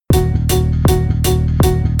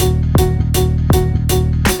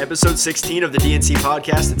Episode 16 of the DNC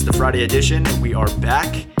podcast. It's the Friday edition. We are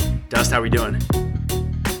back. Dust, how we doing?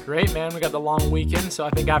 Great, man. We got the long weekend, so I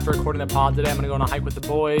think after recording the pod today, I'm going to go on a hike with the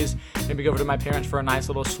boys, maybe go over to my parents for a nice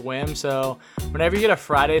little swim. So whenever you get a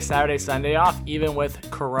Friday, Saturday, Sunday off, even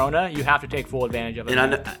with Corona, you have to take full advantage of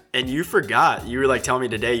it. And you forgot. You were like telling me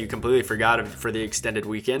today you completely forgot for the extended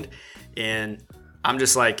weekend. And I'm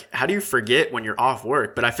just like, how do you forget when you're off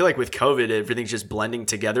work? But I feel like with COVID, everything's just blending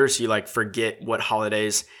together. So you like forget what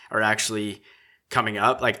holidays are actually coming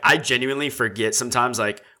up. Like I genuinely forget sometimes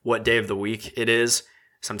like what day of the week it is.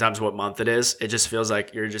 Sometimes what month it is. It just feels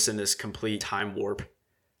like you're just in this complete time warp.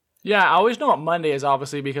 Yeah, I always know what Monday is,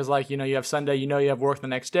 obviously, because like, you have Sunday, you have work the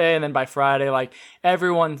next day. And then by Friday, like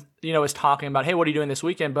everyone, is talking about, hey, what are you doing this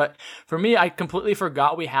weekend? But for me, I completely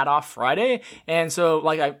forgot we had off Friday. And so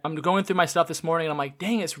like I'm going through my stuff this morning and I'm like,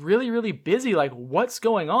 dang, it's really, really busy. Like what's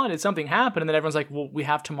going on? Did something happen? And then everyone's like, well, we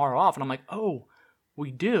have tomorrow off. And I'm like, oh,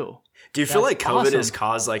 we do. Do you feel like COVID has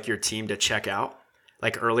caused like your team to check out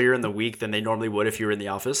like earlier in the week than they normally would if you were in the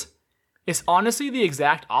office? It's honestly the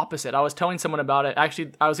exact opposite. I was telling someone about it.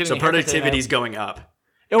 Actually, I was getting productivity's going up.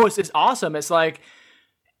 It's awesome. It's like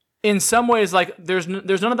in some ways, like there's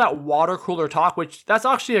none of that water cooler talk, which that's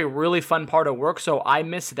actually a really fun part of work. So I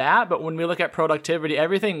miss that. But when we look at productivity,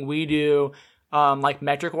 everything we do, like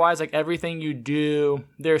metric wise, like everything you do,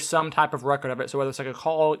 there's some type of record of it. So whether it's like a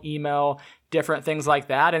call, email, different things like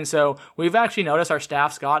that. And so we've actually noticed our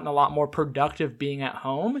staff's gotten a lot more productive being at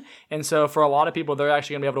home. And so for a lot of people, they're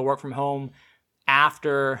actually going to be able to work from home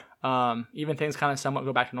after even things kind of somewhat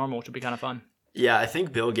go back to normal, which would be kind of fun. Yeah, I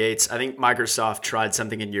think Microsoft tried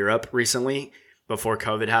something in Europe recently before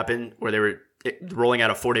COVID happened where they were rolling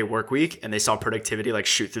out a 4-day work week and they saw productivity like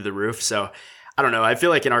shoot through the roof. So I don't know. I feel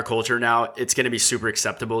like in our culture now, it's going to be super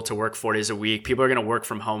acceptable to work 4 days a week. People are going to work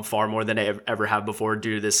from home far more than they ever have before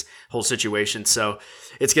due to this whole situation. So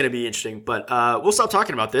it's going to be interesting. But we'll stop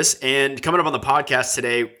talking about this. And coming up on the podcast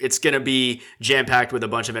today, it's going to be jam-packed with a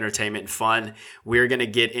bunch of entertainment and fun. We're going to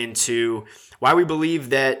get into why we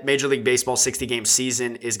believe that Major League Baseball 60-game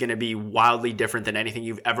season is going to be wildly different than anything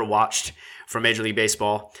you've ever watched from Major League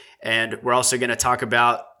Baseball. And we're also going to talk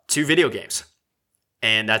about 2 video games.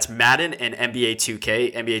 And that's Madden and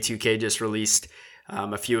NBA2K. NBA2K just released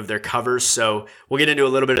a few of their covers. So we'll get into a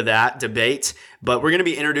little bit of that debate. But we're going to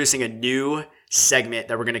be introducing a new segment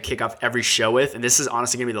that we're going to kick off every show with. And this is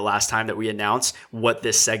honestly going to be the last time that we announce what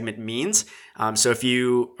this segment means. So if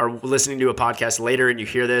you are listening to a podcast later and you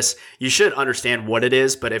hear this, you should understand what it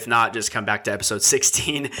is. But if not, just come back to episode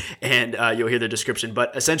 16 and you'll hear the description.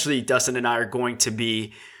 But essentially, Dustin and I are going to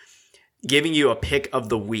be giving you a pick of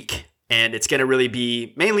the week. And it's going to really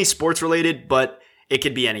be mainly sports related, but it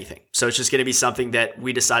could be anything. So it's just going to be something that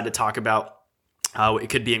we decide to talk about. It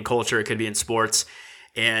could be in culture, it could be in sports,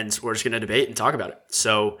 and we're just going to debate and talk about it.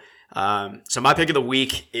 So my pick of the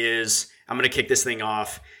week is, I'm going to kick this thing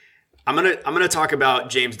off. I'm going to talk about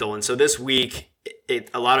James Dolan. So this week,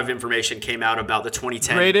 a lot of information came out about the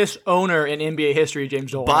 2010 greatest owner in NBA history,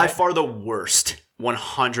 James Dolan. By far the worst,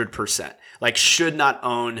 100%. Like should not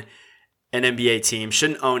own an NBA team,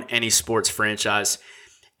 shouldn't own any sports franchise.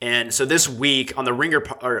 And so this week on the Ringer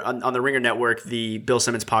on the Ringer Network, the Bill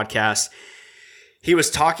Simmons podcast, he was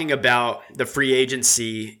talking about the free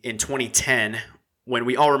agency in 2010 when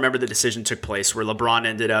we all remember the decision took place where LeBron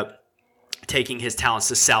ended up taking his talents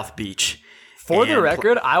to South Beach. For the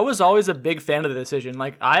record, I was always a big fan of the decision.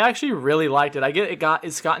 Like I actually really liked it.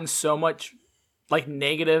 It's gotten so much like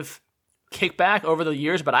negative kickback over the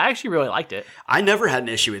years, but I actually really liked it. I never had an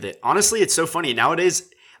issue with it. Honestly, it's so funny. Nowadays,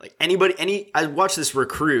 like I watched this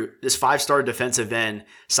recruit, this 5-star defensive end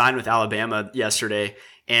sign with Alabama yesterday,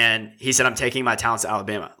 and he said, I'm taking my talents to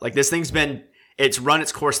Alabama. Like this thing's it's run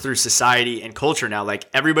its course through society and culture now. Like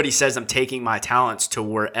everybody says I'm taking my talents to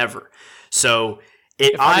wherever. So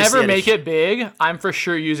if I ever make it big, I'm for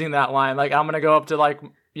sure using that line. Like I'm going to go up to like,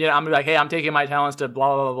 I'm gonna be like, hey, I'm taking my talents to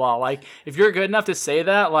blah, blah, blah, blah. Like, if you're good enough to say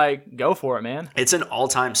that, like, go for it, man. It's an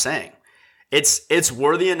all-time saying. It's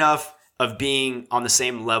worthy enough of being on the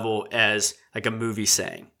same level as, like, a movie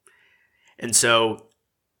saying. And so,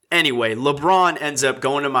 anyway, LeBron ends up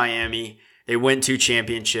going to Miami. They win 2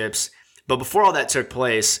 championships. But before all that took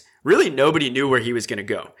place, really nobody knew where he was going to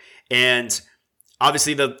go. And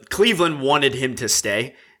obviously, Cleveland wanted him to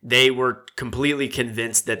stay. They were completely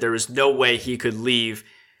convinced that there was no way he could leave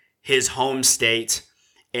his home state,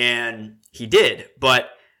 and he did.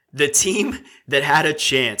 But the team that had a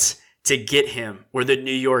chance to get him were the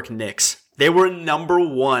New York Knicks. They were number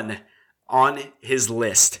 1 on his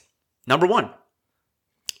list. Number 1.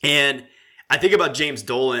 And I think about James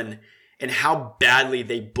Dolan and how badly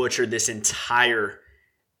they butchered this entire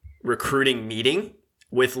recruiting meeting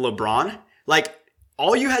with LeBron, like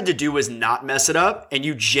all you had to do was not mess it up, and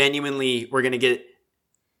you genuinely were going to get,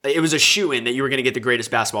 it was a shoo-in that you were going to get the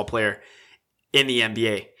greatest basketball player in the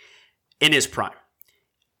NBA in his prime.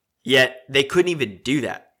 Yet they couldn't even do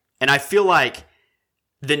that. And I feel like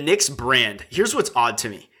the Knicks brand, here's what's odd to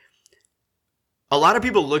me. A lot of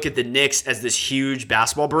people look at the Knicks as this huge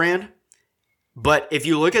basketball brand, but if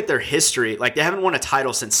you look at their history, like they haven't won a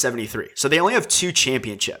title since 73. So they only have 2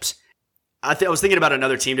 championships. I was thinking about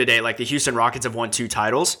another team today, like the Houston Rockets have won 2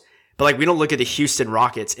 titles, but like we don't look at the Houston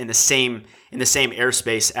Rockets in the same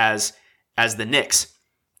airspace as the Knicks.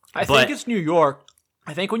 I think it's New York.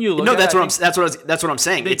 I think when you look that's what I'm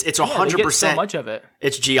saying. It's 100%. So much of it.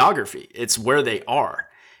 It's geography. It's where they are.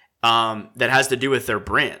 That has to do with their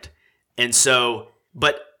brand. And so,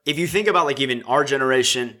 but if you think about like even our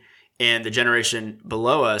generation and the generation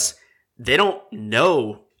below us, they don't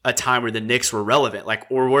know a time where the Knicks were relevant, like,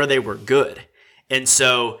 or where they were good. And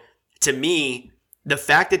so to me, the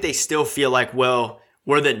fact that they still feel like, well,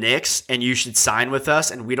 we're the Knicks and you should sign with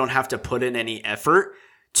us and we don't have to put in any effort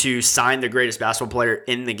to sign the greatest basketball player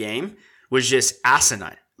in the game was just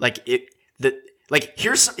asinine.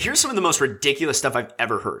 Here's some of the most ridiculous stuff I've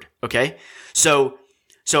ever heard. Okay. So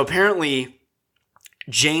apparently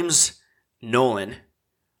James Dolan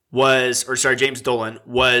was,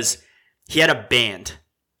 he had a band,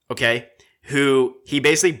 okay, who he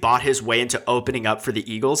basically bought his way into opening up for the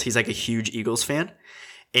Eagles. He's like a huge Eagles fan.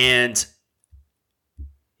 And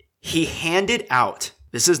he handed out,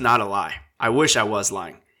 this is not a lie, I wish I was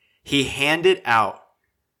lying, he handed out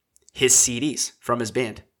his CDs from his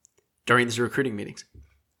band during these recruiting meetings.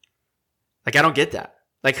 Like, I don't get that.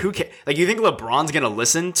 Like, who can, like, you think LeBron's going to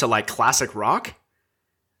listen to like classic rock?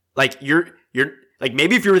 Like, you're like,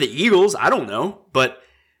 maybe if you were the Eagles, I don't know, but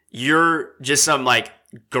you're just some like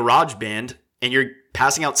garage band and you're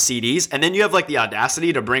passing out CDs, and then you have like the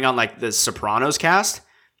audacity to bring on like the Sopranos cast.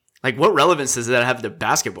 Like, what relevance does that have to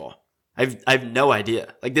basketball? I have no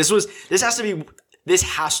idea. Like, this has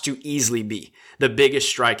to easily be the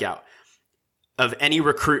biggest strikeout of any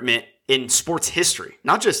recruitment in sports history,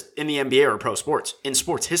 not just in the NBA or pro sports, in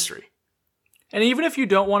sports history. And even if you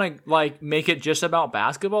don't want to like make it just about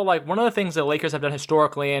basketball, like one of the things the Lakers have done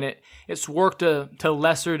historically, and it's worked to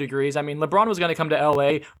lesser degrees. I mean, LeBron was going to come to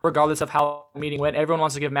LA regardless of how the meeting went. Everyone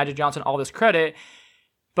wants to give Magic Johnson all this credit.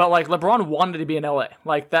 But like LeBron wanted to be in LA.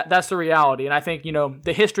 Like that's the reality. And I think,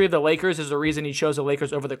 the history of the Lakers is the reason he chose the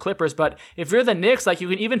Lakers over the Clippers. But if you're the Knicks, like you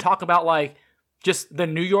can even talk about like just the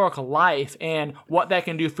New York life and what that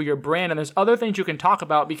can do for your brand. And there's other things you can talk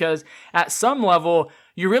about, because at some level,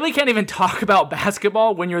 you really can't even talk about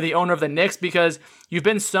basketball when you're the owner of the Knicks, because you've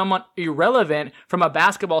been somewhat irrelevant from a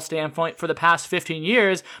basketball standpoint for the past 15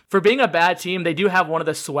 years. For being a bad team, they do have one of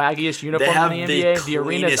the swaggiest uniforms in the NBA. The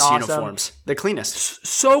arena is awesome. Uniforms. The cleanest.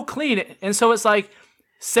 So clean. And so it's like,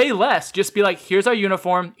 say less. Just be like, here's our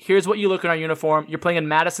uniform. Here's what you look in our uniform. You're playing in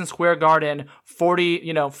Madison Square Garden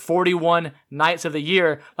 41 nights of the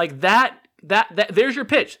year. Like that, there's your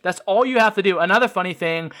pitch. That's all you have to do. Another funny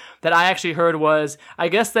thing that I actually heard was, I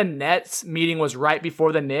guess the Nets meeting was right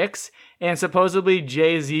before the Knicks, and supposedly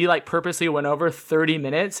Jay-Z like purposely went over 30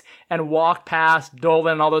 minutes and walked past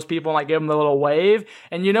Dolan and all those people and like gave them the little wave.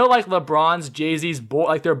 And like LeBron's, Jay-Z's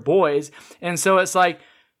like they're boys. And so it's like,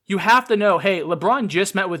 you have to know, hey, LeBron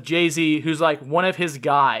just met with Jay-Z, who's like one of his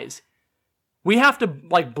guys. We have to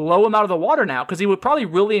like blow him out of the water now, because he would probably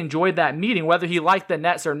really enjoy that meeting, whether he liked the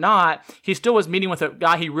Nets or not. He still was meeting with a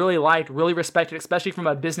guy he really liked, really respected, especially from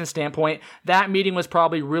a business standpoint. That meeting was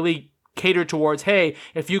probably really catered towards, hey,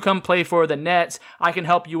 if you come play for the Nets, I can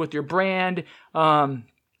help you with your brand.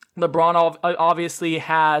 LeBron obviously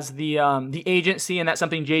has the agency, and that's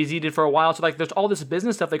something Jay-Z did for a while. So like, there's all this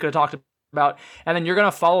business stuff they could have talked about, and then you're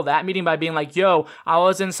gonna follow that meeting by being like, yo, I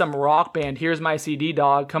was in some rock band, here's my CD,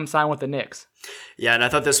 dog, come sign with the Knicks. Yeah, and I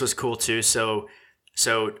thought this was cool too. So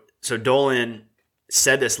Dolan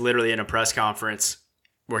said this literally in a press conference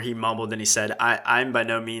where he mumbled and he said, I'm by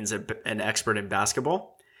no means an expert in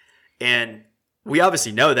basketball. And we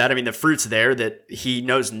obviously know that. I mean, the fruit's there, that he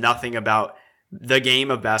knows nothing about the game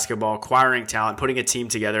of basketball, acquiring talent, putting a team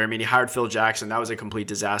together. I mean, he hired Phil Jackson. That was a complete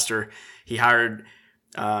disaster. He hired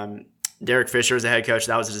Derek Fisher as the head coach.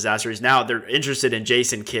 That was a disaster. Now they're interested in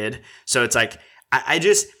Jason Kidd. So it's like, I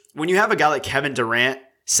just, when you have a guy like Kevin Durant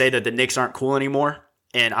say that the Knicks aren't cool anymore,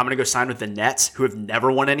 and I'm going to go sign with the Nets, who have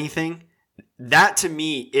never won anything, that to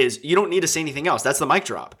me is, you don't need to say anything else. That's the mic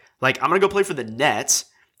drop. Like, I'm going to go play for the Nets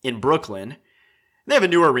in Brooklyn. They have a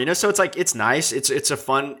new arena, so it's like, it's nice. It's a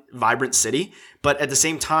fun, vibrant city. But at the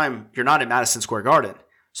same time, you're not in Madison Square Garden.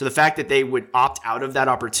 So the fact that they would opt out of that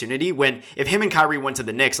opportunity, when if him and Kyrie went to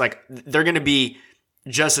the Knicks, like, they're going to be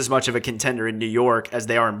just as much of a contender in New York as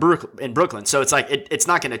they are in Brooklyn. So it's like it's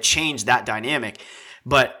not going to change that dynamic.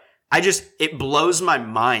 But it blows my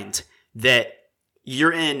mind that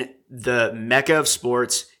you're in the mecca of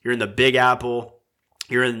sports, you're in the Big Apple,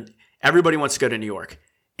 everybody wants to go to New York,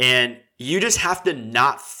 and you just have to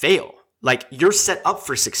not fail. Like, you're set up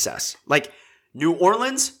for success. Like, New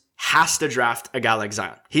Orleans has to draft a guy like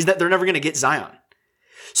Zion. They're never going to get Zion.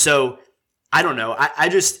 So I don't know.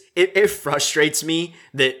 It frustrates me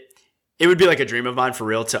that it would be like a dream of mine for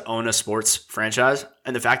real to own a sports franchise.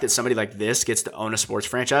 And the fact that somebody like this gets to own a sports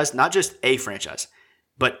franchise, not just a franchise,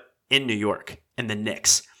 but in New York and the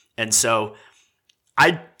Knicks. And so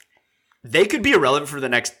they could be irrelevant for the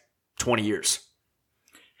next 20 years.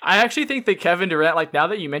 I actually think that Kevin Durant, like, now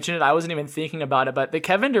that you mention it, I wasn't even thinking about it, but the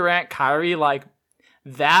Kevin Durant, Kyrie, like,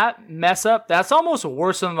 that mess up, that's almost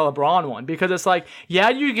worse than the LeBron one, because it's like, yeah,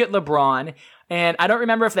 you get LeBron, and I don't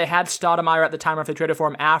remember if they had Stoudemire at the time or if they traded for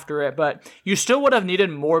him after it, but you still would have needed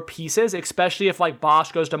more pieces, especially if, like,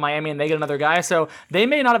 Bosh goes to Miami and they get another guy, so they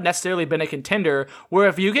may not have necessarily been a contender, where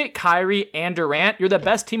if you get Kyrie and Durant, you're the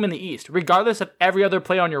best team in the East, regardless of every other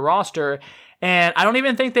player on your roster, and I don't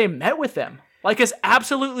even think they met with them. Like, it's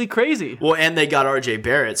absolutely crazy. Well, and they got RJ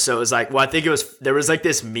Barrett, so it was like, well, I think there was like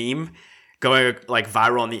this meme going like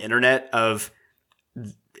viral on the internet of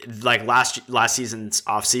like last season's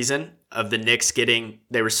offseason of the Knicks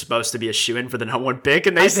they were supposed to be a shoo-in for the number 1 pick,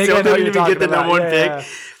 and they still didn't even get the number 1 pick. Yeah.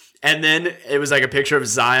 And then it was like a picture of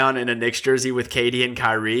Zion in a Knicks jersey with KD and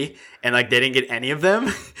Kyrie, and like they didn't get any of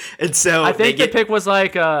them. And so I think the pick was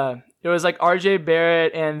like it was like RJ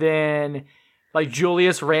Barrett and then like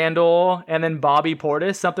Julius Randle and then Bobby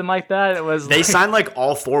Portis, something like that. It was. They signed like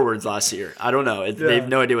all forwards last year. I don't know. They have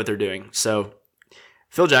no idea what they're doing. So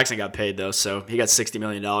Phil Jackson got paid though, so he got $60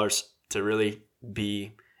 million to really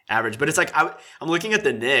be average. But it's like I'm looking at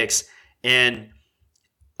the Knicks and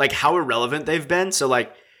like how irrelevant they've been. So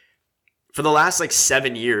like for the last like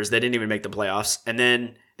 7 years, they didn't even make the playoffs, and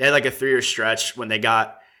then they had like a 3-year stretch when they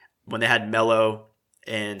had Melo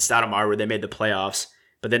and Stoudemire where they made the playoffs.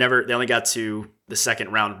 But they only got to the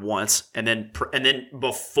second round once. And then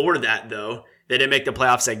before that, though, they didn't make the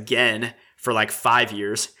playoffs again for like 5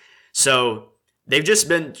 years. So they've just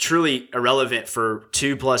been truly irrelevant for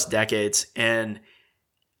 2+ decades. And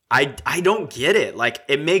I don't get it. Like,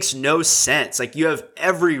 it makes no sense. Like, you have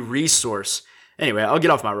every resource. Anyway, I'll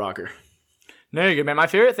get off my rocker. No, you're good, man. My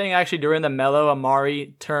favorite thing actually during the Melo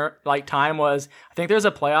Amari time was, I think there's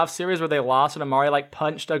a playoff series where they lost and Amari like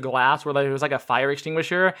punched a glass where there was like a fire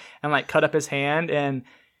extinguisher and like cut up his hand, and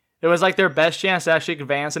it was like their best chance to actually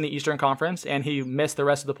advance in the Eastern Conference, and he missed the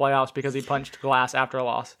rest of the playoffs because he punched glass after a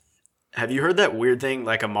loss. Have you heard that weird thing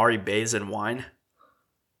like Amari bathes in wine?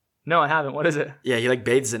 No, I haven't. What is it? Yeah, he like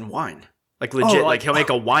bathes in wine. Like legit, like he'll make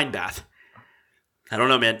a wine bath. I don't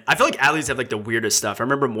know, man. I feel like athletes have like the weirdest stuff. I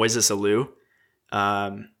remember Moises Alou.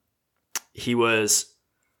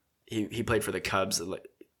 He played for the Cubs,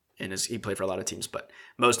 and he played for a lot of teams, but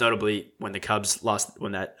most notably when the Cubs lost,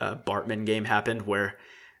 when that Bartman game happened, where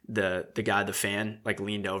the guy, the fan, like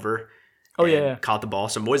leaned over, caught the ball.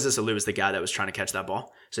 So Moises Alou was the guy that was trying to catch that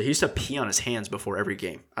ball. So he used to pee on his hands before every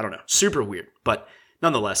game. I don't know, super weird, but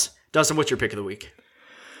nonetheless, Dustin, what's your pick of the week?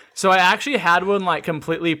 So I actually had one like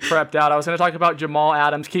completely prepped out. I was going to talk about Jamal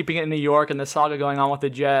Adams keeping it in New York and the saga going on with the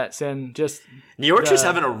Jets, and just New York's just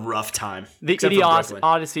having a rough time. The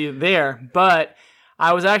idiocy there. But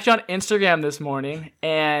I was actually on Instagram this morning,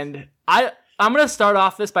 and I'm going to start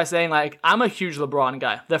off this by saying, like, I'm a huge LeBron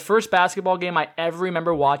guy. The first basketball game I ever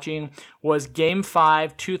remember watching was Game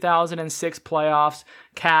 5, 2006 playoffs,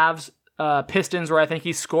 Cavs, Pistons, where I think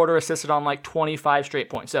he scored or assisted on like 25 straight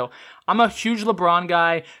points. So I'm a huge LeBron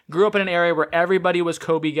guy. Grew up in an area where everybody was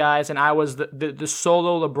Kobe guys, and I was the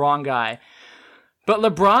solo LeBron guy. But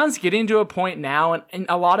LeBron's getting to a point now, and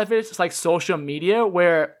a lot of it's like social media,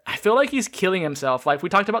 where I feel like he's killing himself. Like we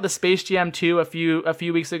talked about the Space Jam 2 a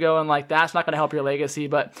few weeks ago, and like that's not going to help your legacy.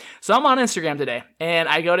 But so I'm on Instagram today, and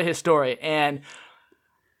I go to his story, and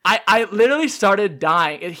I literally started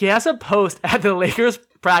dying. He has a post at the Lakers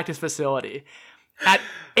practice facility at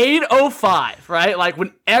 8:05, right? Like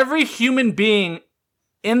when every human being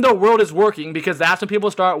in the world is working, because that's when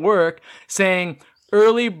people start work, saying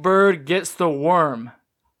early bird gets the worm,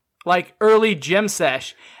 like early gym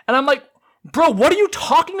sesh. And I'm like, bro, what are you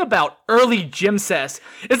talking about? Early gym sesh?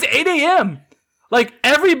 It's 8 a.m. Like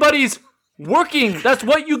everybody's working. That's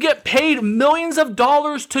what you get paid millions of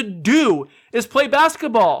dollars to do, is play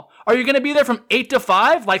basketball. Are you going to be there from 8 to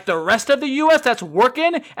 5 like the rest of the U.S. that's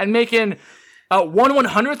working and making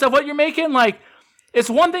 1/100th of what you're making? Like, it's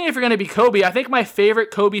one thing if you're going to be Kobe. I think my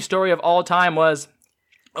favorite Kobe story of all time was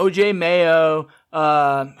OJ Mayo,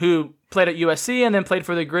 who played at USC and then played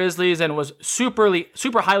for the Grizzlies and was super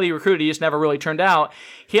highly recruited. He just never really turned out.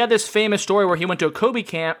 He had this famous story where he went to a Kobe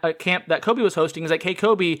camp, that Kobe was hosting. He's like, "Hey,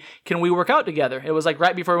 Kobe, can we work out together?" It was like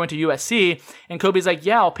right before he went to USC, and Kobe's like,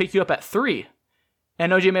 "Yeah, I'll pick you up at 3."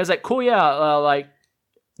 And OJ Mayo's like, "Cool, yeah, like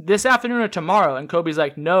this afternoon or tomorrow." And Kobe's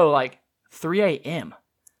like, "No, like 3 a.m."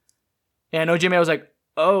 And OJ Mayo was like,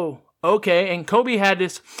 "Oh, okay." And Kobe had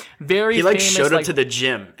this very he famous, showed up to the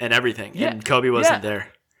gym and everything, and Kobe wasn't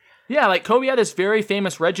there. Yeah, like Kobe had this very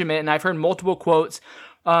famous regimen, and I've heard multiple quotes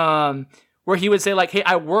where he would say like, "Hey,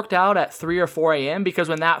 I worked out at 3 or 4 a.m. because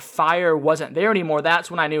when that fire wasn't there anymore, that's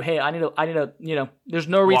when I knew, hey, I need to, there's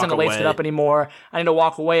no reason to lace it up anymore. I need to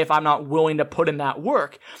walk away if I'm not willing to put in that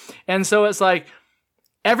work." And so it's like,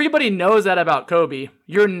 everybody knows that about Kobe.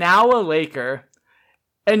 You're now a Laker,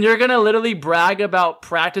 and you're going to literally brag about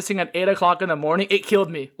practicing at 8 o'clock in the morning. It killed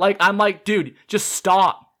me. Like, I'm like, dude, just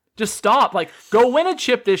stop. Just stop. Like, go win a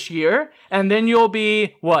chip this year, and then you'll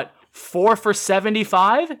be, 4 for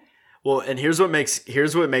 75? Well, and here's what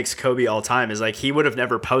makes Kobe all time is like he would have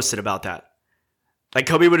never posted about that. Like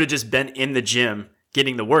Kobe would have just been in the gym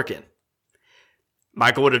getting the work in.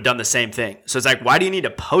 Michael would have done the same thing. So it's like, why do you need to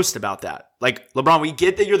post about that? Like, LeBron, we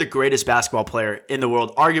get that you're the greatest basketball player in the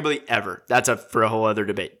world, arguably ever. That's for a whole other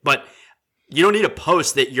debate. But you don't need to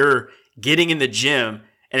post that you're getting in the gym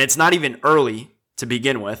and it's not even early to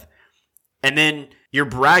begin with. And then you're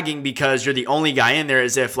bragging because you're the only guy in there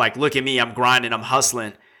as if like, look at me, I'm grinding, I'm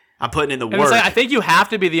hustling, I'm putting in the work. It's like, I think you have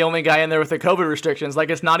to be the only guy in there with the COVID restrictions. Like,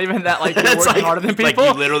 it's not even that like you're working like, harder than people.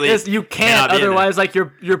 Like you literally you can't. Otherwise, like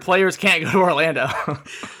your players can't go to Orlando.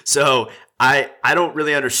 So I don't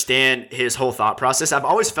really understand his whole thought process. I've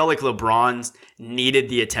always felt like LeBron needed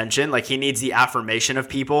the attention. Like he needs the affirmation of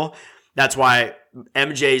people. That's why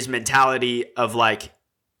MJ's mentality of like,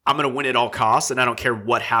 I'm going to win at all costs, and I don't care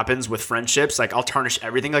what happens with friendships. Like, I'll tarnish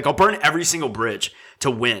everything. Like, I'll burn every single bridge to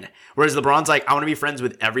win. Whereas LeBron's like, I want to be friends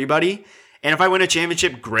with everybody. And if I win a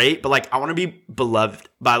championship, great. But, like, I want to be beloved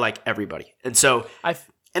by, like, everybody. And so, and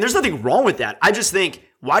there's nothing wrong with that. I just think,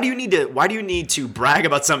 why do you need to brag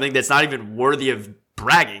about something that's not even worthy of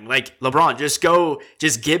bragging? Like, LeBron,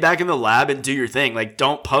 just get back in the lab and do your thing. Like,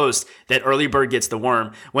 don't post that early bird gets the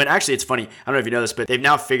worm. When actually, it's funny. I don't know if you know this, but they've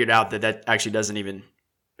now figured out that actually doesn't even...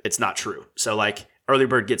 It's not true. So like early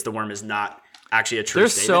bird gets the worm is not actually a true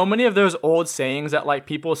There's statement. so many of those old sayings that like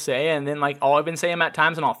people say, and then like I'll even say them at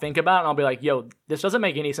times and I'll think about it and I'll be like, yo, this doesn't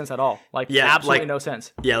make any sense at all. Like absolutely no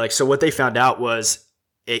sense. Yeah. Like, so what they found out was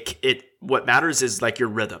what matters is like your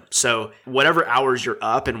rhythm. So whatever hours you're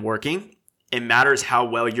up and working, it matters how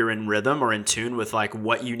well you're in rhythm or in tune with like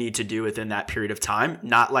what you need to do within that period of time.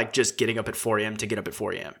 Not like just getting up at 4 a.m. to get up at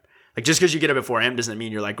 4 a.m. Like just because you get up at 4 a.m. doesn't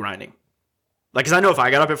mean you're like grinding. Like, because I know if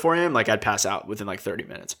I got up at 4 a.m., like, I'd pass out within, like, 30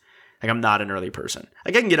 minutes. Like, I'm not an early person.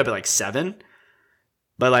 Like, I can get up at, like, 7,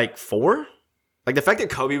 but, like, 4? Like, the fact that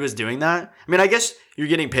Kobe was doing that, I mean, I guess you're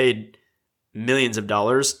getting paid millions of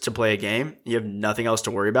dollars to play a game. You have nothing else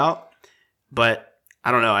to worry about. But,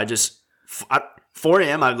 I don't know. 4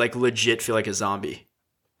 a.m., I, like, legit feel like a zombie.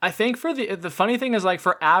 I think for the funny thing is, like,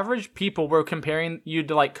 for average people, we're comparing you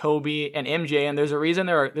to, like, Kobe and MJ, and there's a reason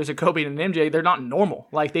there's a Kobe and an MJ. They're not normal.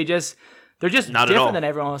 Like, they're just not different than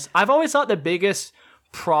everyone else. I've always thought the biggest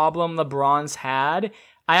problem LeBron's had,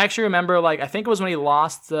 I actually remember, like, I think it was when he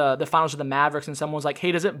lost the finals of the Mavericks and someone was like,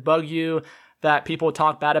 hey, does it bug you that people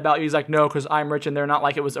talk bad about you? He's like, no, because I'm rich and they're not.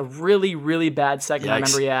 Like, it was a really, really bad segment. Yikes. I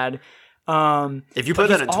remember he had. If you put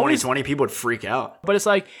that in 2020, people would freak out. But it's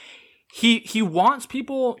like, he wants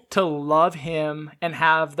people to love him and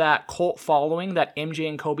have that cult following that MJ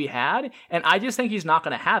and Kobe had. And I just think he's not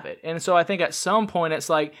going to have it. And so I think at some point it's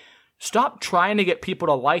like, stop trying to get people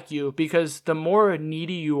to like you, because the more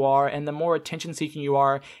needy you are and the more attention-seeking you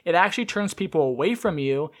are, it actually turns people away from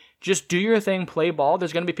you. Just do your thing, play ball.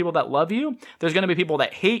 There's going to be people that love you. There's going to be people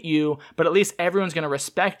that hate you, but at least everyone's going to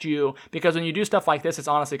respect you, because when you do stuff like this, it's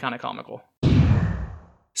honestly kind of comical.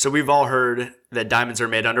 So we've all heard that diamonds are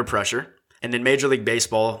made under pressure. And in Major League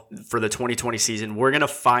Baseball for the 2020 season, we're going to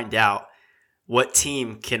find out what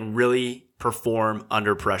team can really perform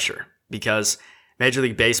under pressure, because Major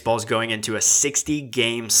League Baseball is going into a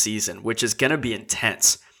 60-game season, which is going to be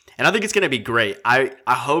intense. And I think it's going to be great. I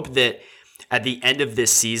hope that at the end of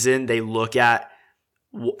this season, they look at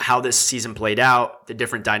how this season played out, the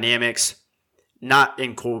different dynamics, not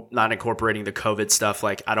incorporating the COVID stuff.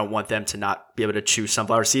 Like, I don't want them to not be able to chew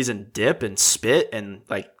sunflower seeds and dip and spit and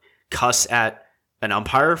like cuss at an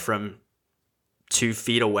umpire from 2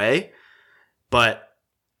 feet away. But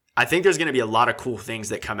I think there's going to be a lot of cool things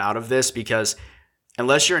that come out of this, because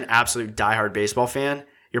unless you're an absolute diehard baseball fan,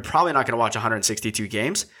 you're probably not going to watch 162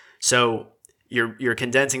 games. So you're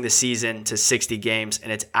condensing the season to 60 games,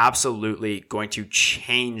 and it's absolutely going to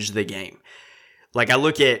change the game. Like, I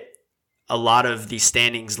look at a lot of the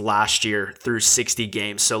standings last year through 60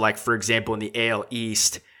 games. So, like, for example, in the AL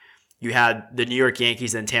East, you had the New York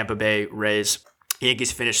Yankees and Tampa Bay Rays.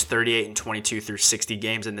 Yankees finished 38-22 through 60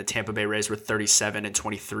 games, and the Tampa Bay Rays were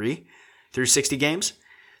 37-23 through 60 games.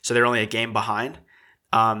 So they're only a game behind.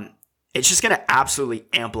 It's just going to absolutely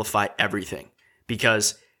amplify everything,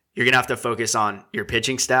 because you're going to have to focus on your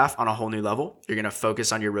pitching staff on a whole new level. You're going to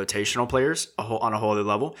focus on your rotational players on a whole other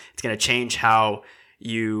level. It's going to change how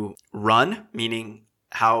you run, meaning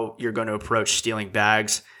how you're going to approach stealing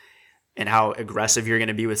bags and how aggressive you're going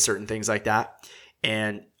to be with certain things like that.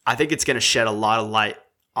 And I think it's going to shed a lot of light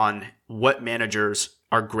on what managers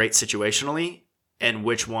are great situationally and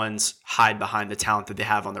which ones hide behind the talent that they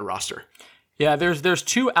have on their roster. Yeah, there's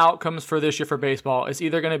two outcomes for this year for baseball. It's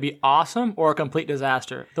either going to be awesome or a complete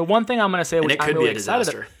disaster. The one thing I'm going to say, which I'm really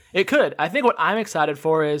excited about, it could. I think what I'm excited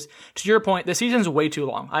for is, to your point, the season's way too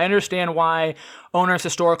long. I understand why owners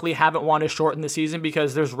historically haven't wanted to shorten the season,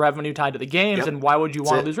 because there's revenue tied to the games, and why would you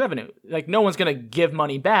want to lose revenue? Like, no one's going to give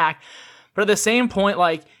money back. But at the same point,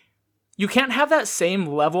 like, you can't have that same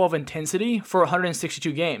level of intensity for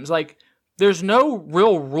 162 games. Like, there's no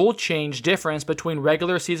real rule change difference between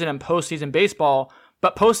regular season and postseason baseball,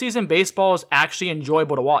 but postseason baseball is actually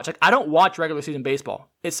enjoyable to watch. Like, I don't watch regular season baseball.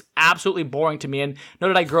 It's absolutely boring to me. And no,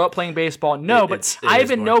 did I grow up playing baseball? No, but I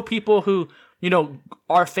even know people who,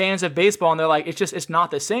 are fans of baseball, and they're like, it's not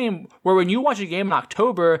the same. Where when you watch a game in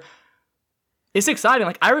October, it's exciting.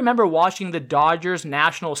 Like, I remember watching the Dodgers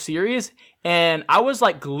National Series, and I was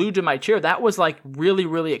like glued to my chair. That was like really,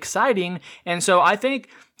 really exciting. And so I think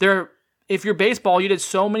if you're baseball, you did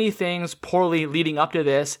so many things poorly leading up to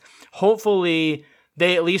this. Hopefully,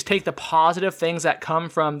 they at least take the positive things that come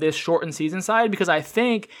from this shortened season side, because I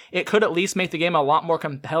think it could at least make the game a lot more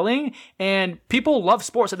compelling. And people love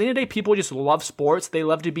sports. At the end of the day, people just love sports. They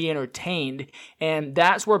love to be entertained. And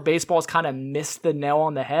that's where baseball's kind of missed the nail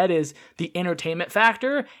on the head, is the entertainment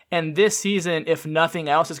factor. And this season, if nothing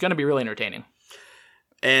else, is going to be really entertaining.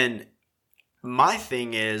 And my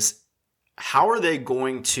thing is, how are the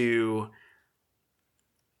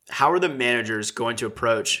managers going to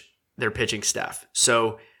approach their pitching staff?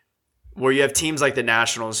 So where you have teams like the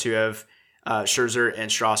Nationals, who have Scherzer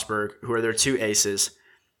and Strasburg, who are their two aces,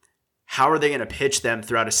 how are they going to pitch them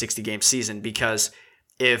throughout a 60-game season? Because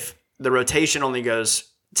if the rotation only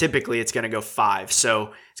goes, typically it's going to go 5.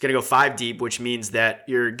 So it's going to go 5 deep, which means that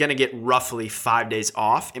you're going to get roughly 5 days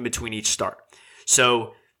off in between each start.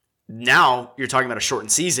 So now you're talking about a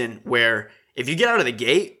shortened season, where if you get out of the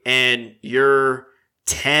gate and you're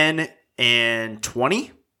 10-20,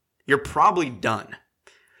 you're probably done.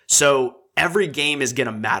 So every game is going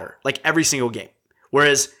to matter, like every single game.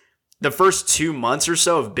 Whereas the first 2 months or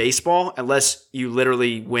so of baseball, unless you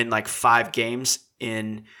literally win like 5 games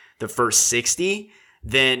in the first 60,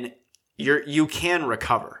 then you can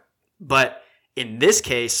recover. But in this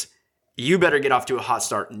case, you better get off to a hot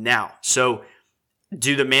start now. So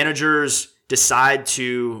do the managers decide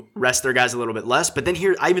to rest their guys a little bit less? But then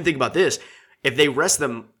here, I even think about this. If they rest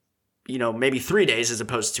them, maybe 3 days as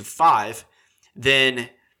opposed to 5, then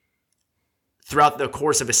throughout the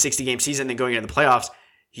course of a 60-game season, then going into the playoffs,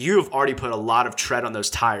 you've already put a lot of tread on those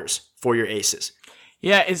tires for your aces.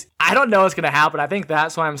 Yeah, I don't know what's going to happen. I think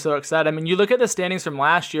that's why I'm so excited. I mean, you look at the standings from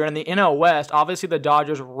last year in the NL West, obviously the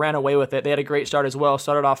Dodgers ran away with it. They had a great start as well,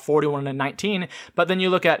 started off 41-19, but then you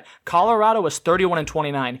look at Colorado was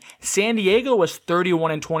 31-29, San Diego was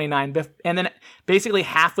 31-29, and then basically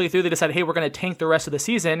halfway through they decided, hey, we're going to tank the rest of the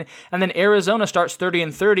season, and then Arizona starts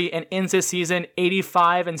 30-30 and ends this season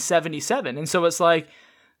 85-77. And so it's like,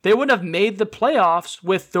 they wouldn't have made the playoffs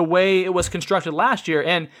with the way it was constructed last year.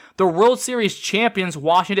 And the World Series champions,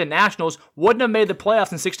 Washington Nationals, wouldn't have made the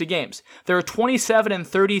playoffs in 60 games. They were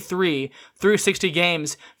 27-33 through 60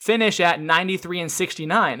 games, finish at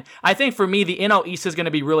 93-69. I think for me, the NL East is going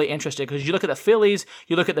to be really interesting, because you look at the Phillies,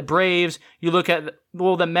 you look at the Braves, you look at,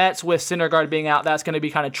 the Mets with Syndergaard being out, that's going to be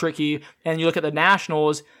kind of tricky. And you look at the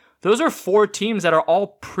Nationals, those are 4 teams that are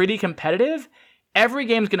all pretty competitive. Every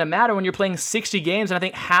game's going to matter when you're playing 60 games, and I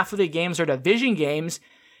think half of the games are division games.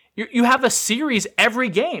 You have a series every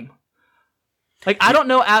game. Like, I don't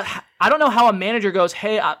know how a manager goes,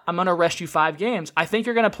 hey, I'm going to rest you 5 games. I think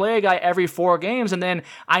you're going to play a guy every 4 games, and then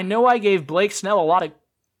I know I gave Blake Snell a lot of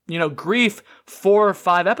grief 4 or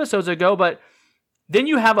 5 episodes ago, but then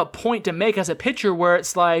you have a point to make as a pitcher where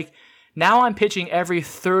it's like, now I'm pitching every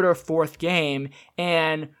 3rd or 4th game,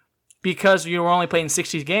 and because you're only playing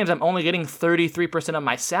 60 games, I'm only getting 33% of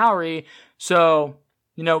my salary. So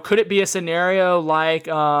Could it be a scenario like,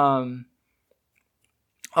 they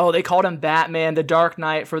called him Batman, the Dark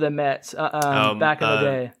Knight for the Mets back in the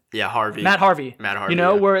day. Yeah, Harvey. Matt Harvey.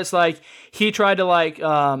 Where it's like he tried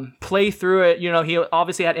to play through it. He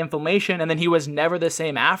obviously had inflammation, and then he was never the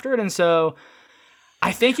same after it. And so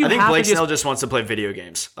I think Blake Snell just wants to play video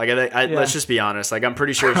games. Let's just be honest. I'm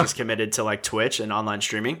pretty sure he's committed to Twitch and online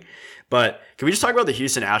streaming. But can we just talk about the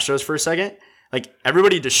Houston Astros for a second?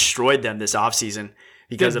 Everybody destroyed them this offseason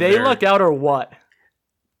because Did they look out or what?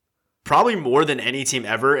 Probably more than any team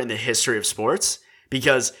ever in the history of sports,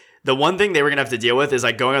 because the one thing they were going to have to deal with is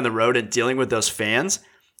going on the road and dealing with those fans.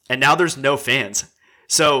 And now there's no fans.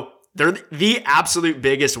 So they're the absolute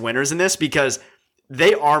biggest winners in this because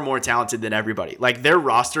they are more talented than everybody. Their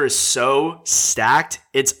roster is so stacked,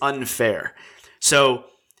 it's unfair. So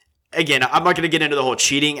again, I'm not going to get into the whole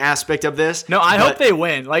cheating aspect of this. No, I hope they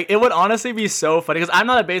win. It would honestly be so funny because I'm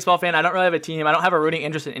not a baseball fan. I don't really have a team. I don't have a rooting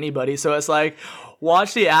interest in anybody. So it's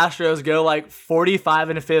watch the Astros go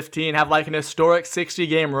 45-15, have an historic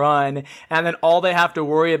 60-game run, and then all they have to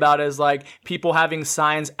worry about is people having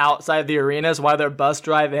signs outside the arenas while their bus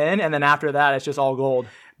drive in, and then after that, it's just all gold.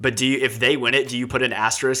 But if they win it, do you put an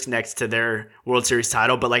asterisk next to their World Series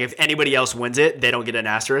title? But if anybody else wins it, they don't get an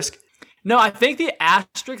asterisk? No, I think the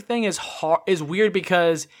asterisk thing is weird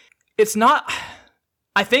because it's not.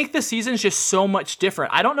 I think the season's just so much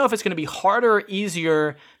different. I don't know if it's going to be harder or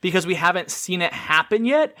easier because we haven't seen it happen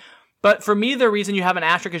yet. But for me, the reason you have an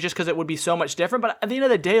asterisk is just because it would be so much different. But at the end of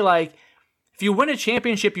the day, if you win a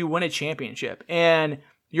championship, you win a championship. And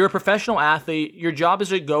you're a professional athlete. Your job is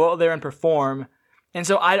to go out there and perform. And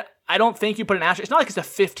so I don't think you put an asterisk. It's not like it's a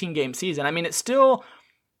 15-game season. I mean, it's still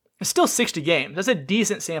 60 games. That's a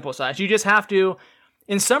decent sample size. You just have to,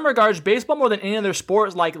 in some regards, baseball more than any other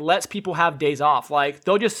sport lets people have days off.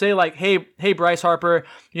 They'll just say hey, Bryce Harper,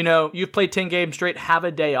 you've played 10 games straight, have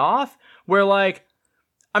a day off. Where I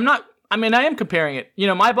am comparing it.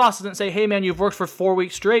 My boss doesn't say, hey man, you've worked for 4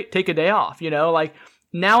 weeks straight, take a day off.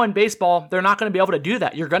 Now in baseball, they're not going to be able to do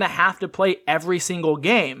that. You're going to have to play every single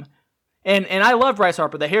game. And I love Bryce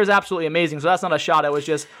Harper. The hair is absolutely amazing, so that's not a shot. It was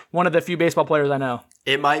just one of the few baseball players I know.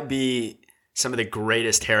 It might be some of the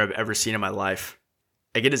greatest hair I've ever seen in my life.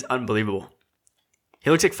 It is unbelievable.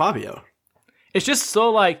 He looks like Fabio. It's just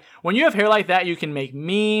so when you have hair like that, you can make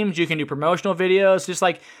memes, you can do promotional videos. Just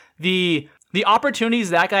the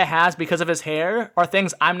opportunities that guy has because of his hair are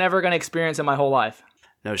things I'm never going to experience in my whole life.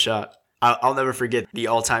 No shot. I'll never forget the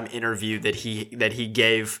all-time interview that he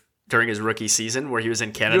gave during his rookie season where he was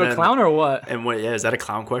in Canada. You a clown or what? And is that a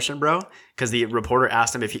clown question, bro? Because the reporter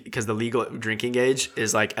asked him because the legal drinking age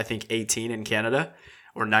is I think 18 in Canada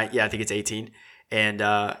or 9. Yeah, I think it's 18. And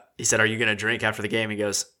he said, "Are you gonna drink after the game?" He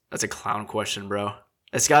goes, "That's a clown question, bro."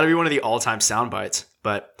 It's got to be one of the all-time sound bites.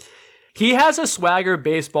 But he has a swagger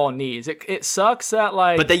baseball needs. It sucks that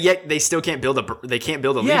But they still can't build a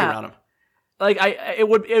league around him. It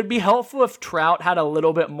would be helpful if Trout had a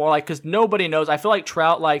little bit more, because nobody knows. I feel like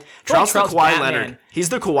Trout's the Kawhi Batman. Leonard. He's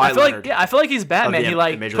the Kawhi Leonard. I feel like he's Batman.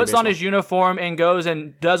 He puts on his uniform and goes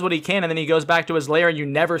and does what he can, and then he goes back to his lair, and you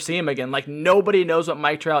never see him again. Nobody knows what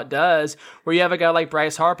Mike Trout does. Where you have a guy like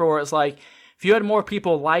Bryce Harper, where it's if you had more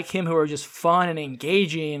people like him who are just fun and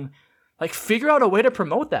engaging, figure out a way to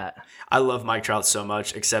promote that. I love Mike Trout so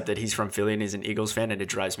much, except that he's from Philly and he's an Eagles fan, and it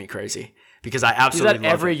drives me crazy. Because I absolutely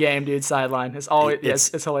love every game, dude. Sideline. It's always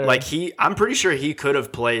it's hilarious. I'm pretty sure he could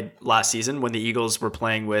have played last season when the Eagles were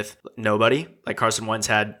playing with nobody. Carson Wentz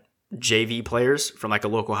had JV players from a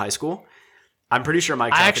local high school. I'm pretty sure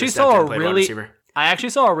Mike Trout could have stepped in and played wide receiver. I actually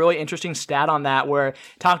saw a really interesting stat on that where it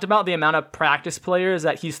talked about the amount of practice players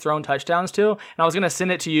that he's thrown touchdowns to. And I was going to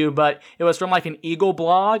send it to you, but it was from an Eagle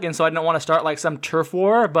blog. And so I didn't want to start some turf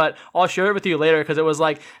war, but I'll share it with you later because it was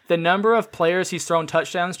the number of players he's thrown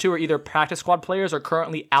touchdowns to are either practice squad players or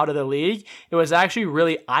currently out of the league. It was actually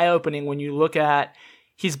really eye-opening when you look at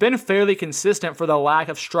he's been fairly consistent for the lack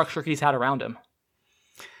of structure he's had around him.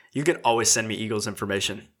 You can always send me Eagles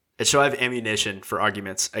information. It should have ammunition for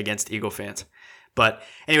arguments against Eagle fans. But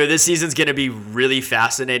anyway, this season's going to be really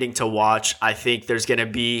fascinating to watch. I think there's going to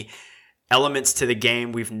be elements to the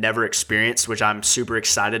game we've never experienced, which I'm super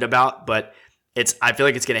excited about. But I feel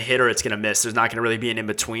like it's going to hit or it's going to miss. There's not going to really be an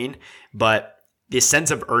in-between. But the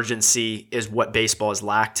sense of urgency is what baseball has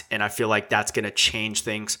lacked. And I feel like that's going to change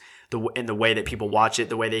things in the way that people watch it,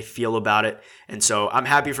 the way they feel about it. And so I'm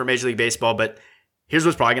happy for Major League Baseball. But here's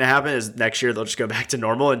what's probably going to happen is next year they'll just go back to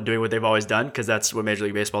normal and doing what they've always done because that's what Major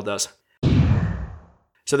League Baseball does.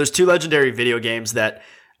 So there's two legendary video games that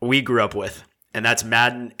we grew up with, and that's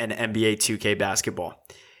Madden and NBA2K basketball.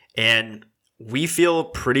 And we feel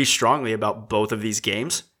pretty strongly about both of these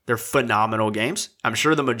games. They're phenomenal games. I'm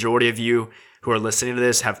sure the majority of you who are listening to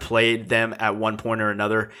this have played them at one point or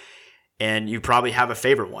another, and you probably have a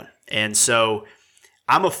favorite one. And so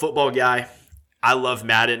I'm a football guy. I love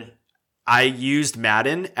Madden. I used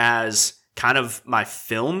Madden as kind of my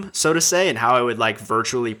film, so to say, and how I would like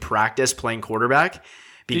virtually practice playing quarterback.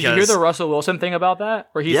 Did you hear the Russell Wilson thing about that?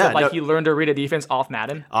 Where he said he learned to read a defense off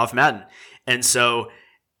Madden? Off Madden. And so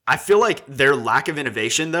I feel like their lack of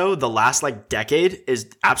innovation, though, the last like decade is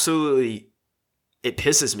absolutely, it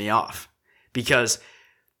pisses me off because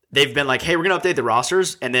they've been like, hey, we're going to update the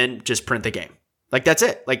rosters and then just print the game. Like, that's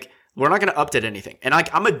it. Like, we're not going to update anything. And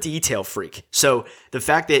I'm a detail freak. So the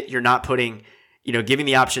fact that you're not putting, giving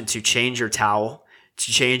the option to change your towel,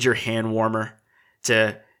 to change your hand warmer,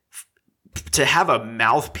 to have a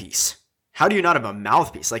mouthpiece. How do you not have a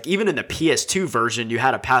mouthpiece? Like, even in the PS2 version, you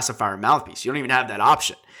had a pacifier mouthpiece. You don't even have that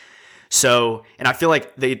option. So, and I feel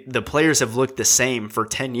like the players have looked the same for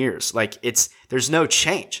 10 years. Like, there's no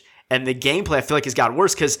change. And the gameplay, I feel like, has gotten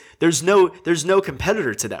worse because there's no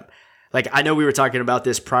competitor to them. Like, I know we were talking about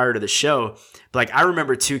this prior to the show, but like, I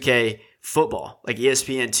remember 2K football. Like,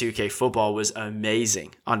 ESPN 2K football was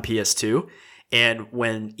amazing on PS2. And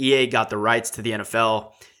when EA got the rights to the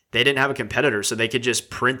NFL, they didn't have a competitor, so they could just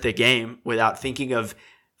print the game without thinking of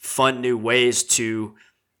fun new ways to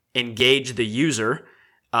engage the user.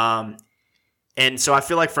 And so I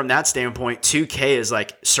feel like from that standpoint, 2K is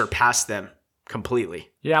like surpassed them completely.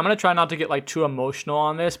 Yeah, I'm going to try not to get like too emotional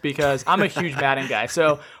on this because I'm a huge Madden guy.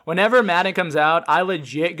 So whenever Madden comes out, I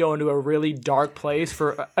legit go into a really dark place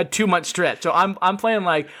for a 2-month stretch. So I'm playing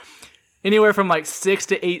like anywhere from like 6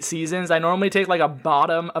 to 8 seasons. I normally take like a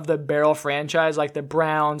bottom of the barrel franchise, like the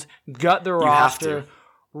Browns, gut the roster,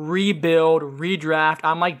 rebuild, redraft.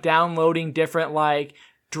 I'm like downloading different like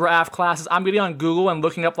draft classes. I'm getting on Google and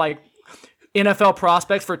looking up like NFL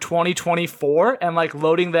prospects for 2024 and like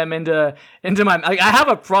loading them into my, like, I have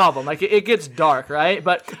a problem. Like it gets dark, right?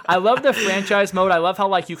 But I love the franchise mode. I love how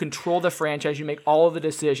like you control the franchise, you make all of the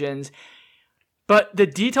decisions. But the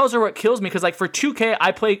details are what kills me because like for 2K,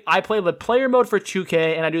 I play the player mode for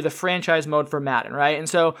 2K and I do the franchise mode for Madden, right? And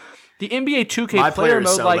so the NBA 2K my player mode,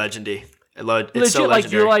 is so like legendary. It's legit, so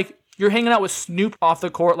legendary. like You're hanging out with Snoop off the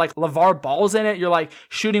court, like LeVar Ball's in it. You're like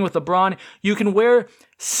shooting with LeBron. You can wear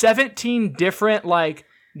 17 different like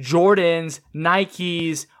Jordans,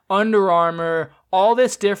 Nikes, Under Armour, all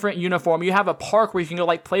this different uniform. You have a park where you can go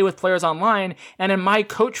like play with players online. And in my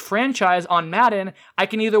coach franchise on Madden, I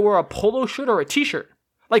can either wear a polo shirt or a t-shirt.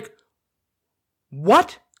 Like,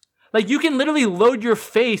 what? Like, you can literally load your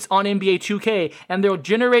face on NBA 2K and they'll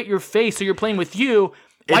generate your face so you're playing with you.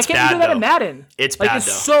 Why can't you do that in Madden? It's bad,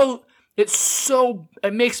 though.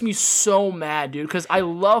 It makes me so mad, dude, because I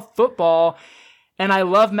love football and I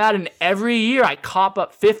love Madden. Every year I cop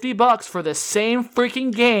up $50 for the same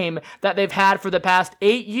freaking game that they've had for the past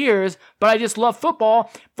 8 years, but I just love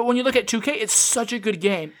football. But when you look at 2K, it's such a good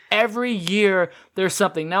game. Every year there's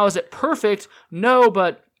something. Now, is it perfect? No,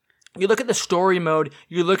 but you look at the story mode,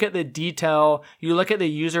 you look at the detail, you look at the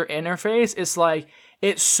user interface, it's like,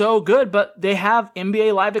 it's so good, but they have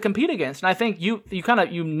NBA Live to compete against. And I think you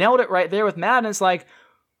nailed it right there with Madden. It's like,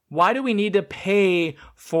 why do we need to pay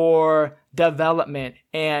for development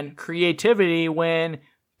and creativity when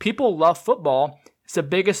people love football? It's the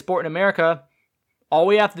biggest sport in America. All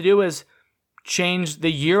we have to do is change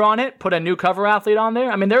the year on it, put a new cover athlete on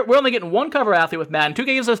there. I mean, we're only getting one cover athlete with Madden. 2K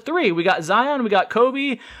gives us 3. We got Zion, we got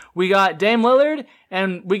Kobe, we got Dame Lillard,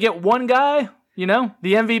 and we get one guy, the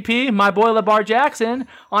MVP, my boy Lamar Jackson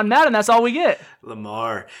on Madden. That's all we get.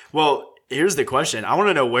 Lamar. Well, here's the question. I want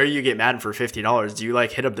to know where you get Madden for $50. Do you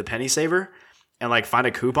like hit up the penny saver and like find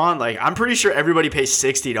a coupon? Like, I'm pretty sure everybody pays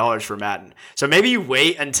 $60 for Madden. So maybe you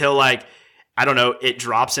wait until like, I don't know, it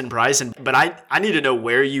drops in price. But I need to know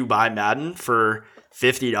where you buy Madden for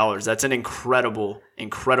 $50. That's an incredible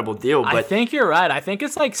deal. But I think you're right. I think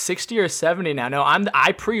it's like 60 or 70 now. No,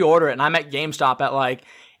 I pre-order it and I'm at GameStop at like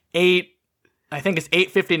 8. I think it's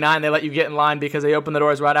 8:59. They let you get in line because they open the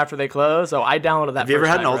doors right after they close. So I downloaded that. Have you ever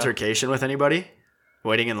had an altercation with anybody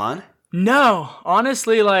waiting in line? No,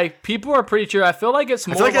 honestly, like people are pretty chill. I feel like it's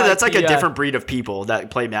more. I feel like that's like a different breed of people that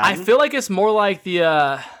play Madden. I feel like it's more like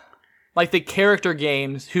the character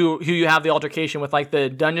games who you have the altercation with, like the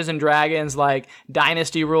Dungeons and Dragons, like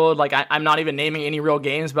Dynasty Ruled. Like I'm not even naming any real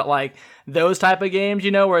games, but like those type of games,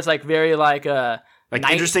 where it's like very like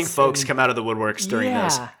interesting folks come out of the woodworks during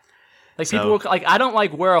those. Like people like I don't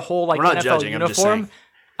like wear a whole like NFL judging, uniform.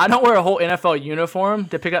 I don't wear a whole NFL uniform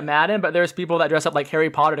to pick up Madden, but there's people that dress up like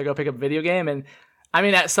Harry Potter to go pick up a video game. And I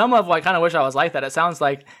mean, at some level, I kind of wish I was like that. It sounds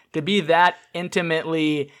like to be that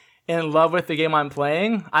intimately in love with the game I'm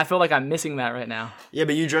playing, I feel like I'm missing that right now. Yeah,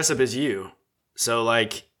 but you dress up as you. So,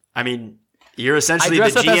 like, I mean, you're essentially I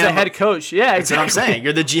dress the up GM. as a head coach. Yeah, That's what I'm saying.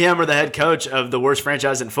 You're the GM or the head coach of the worst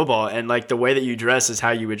franchise in football. And, like, the way that you dress is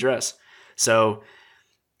how you would dress. So,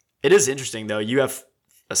 it is interesting, though. You have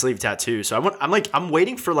a sleeve tattoo. So, I'm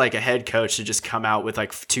waiting for, like, a head coach to just come out with,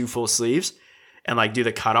 like, 2 full sleeves and, like, do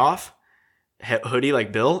the cutoff hoodie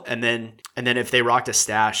like Bill, and then if they rocked a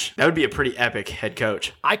stash, that would be a pretty epic head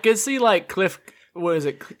coach. I could see like Cliff, what is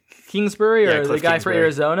it, Kingsbury, or the guy for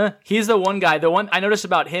Arizona. He's the one guy. The one I noticed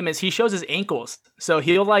about him is he shows his ankles, so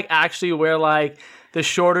he'll like actually wear like the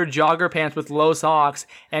shorter jogger pants with low socks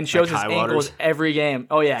and shows his ankles every game.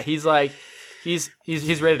 Oh yeah, he's like he's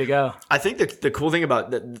ready to go. I think the cool thing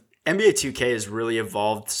about the NBA 2K has really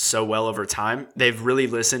evolved so well over time. They've really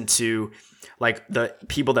listened to like the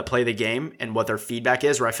people that play the game and what their feedback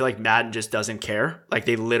is, where I feel like Madden just doesn't care. Like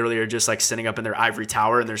they literally are just like sitting up in their ivory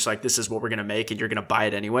tower and they're just like, this is what we're going to make and you're going to buy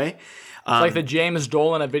it anyway. It's like the James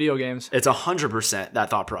Dolan of video games. It's 100%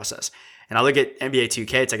 that thought process. And I look at NBA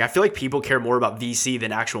 2K, it's like, I feel like people care more about VC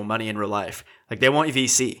than actual money in real life. Like they want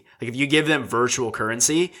VC. Like if you give them virtual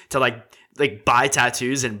currency to like buy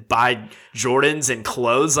tattoos and buy Jordans and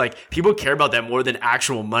clothes, like people care about that more than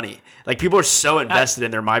actual money. Like people are so invested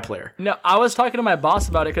in their My Player. No, I was talking to my boss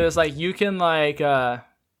about it because it's like you can earn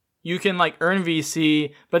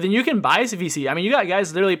VC, but then you can buy VC. I mean, you got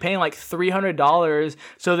guys literally paying like $300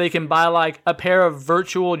 so they can buy like a pair of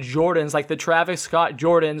virtual Jordans, like the Travis Scott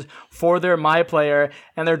Jordans for their My Player,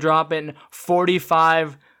 and they're dropping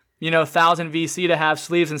 45 1,000 VC to have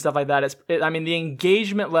sleeves and stuff like that. I mean, the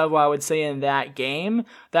engagement level, I would say, in that game,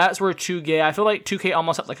 that's where 2K, I feel like 2K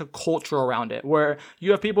almost has like a culture around it, where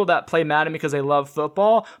you have people that play Madden because they love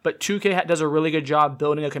football, but 2K does a really good job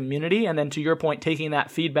building a community, and then to your point, taking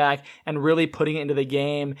that feedback and really putting it into the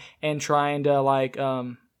game and trying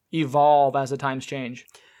to evolve as the times change.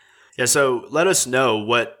 Yeah, so let us know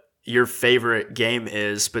what your favorite game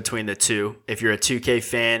is between the two, if you're a 2K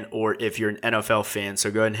fan or if you're an NFL fan.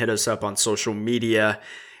 So go ahead and hit us up on social media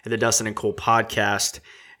at the Dustin and Cole podcast.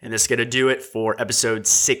 And that's going to do it for episode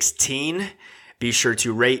 16. Be sure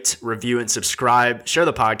to rate, review, and subscribe. Share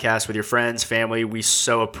the podcast with your friends, family. We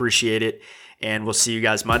so appreciate it. And we'll see you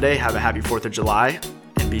guys Monday. Have a happy 4th of July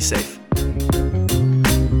and be safe.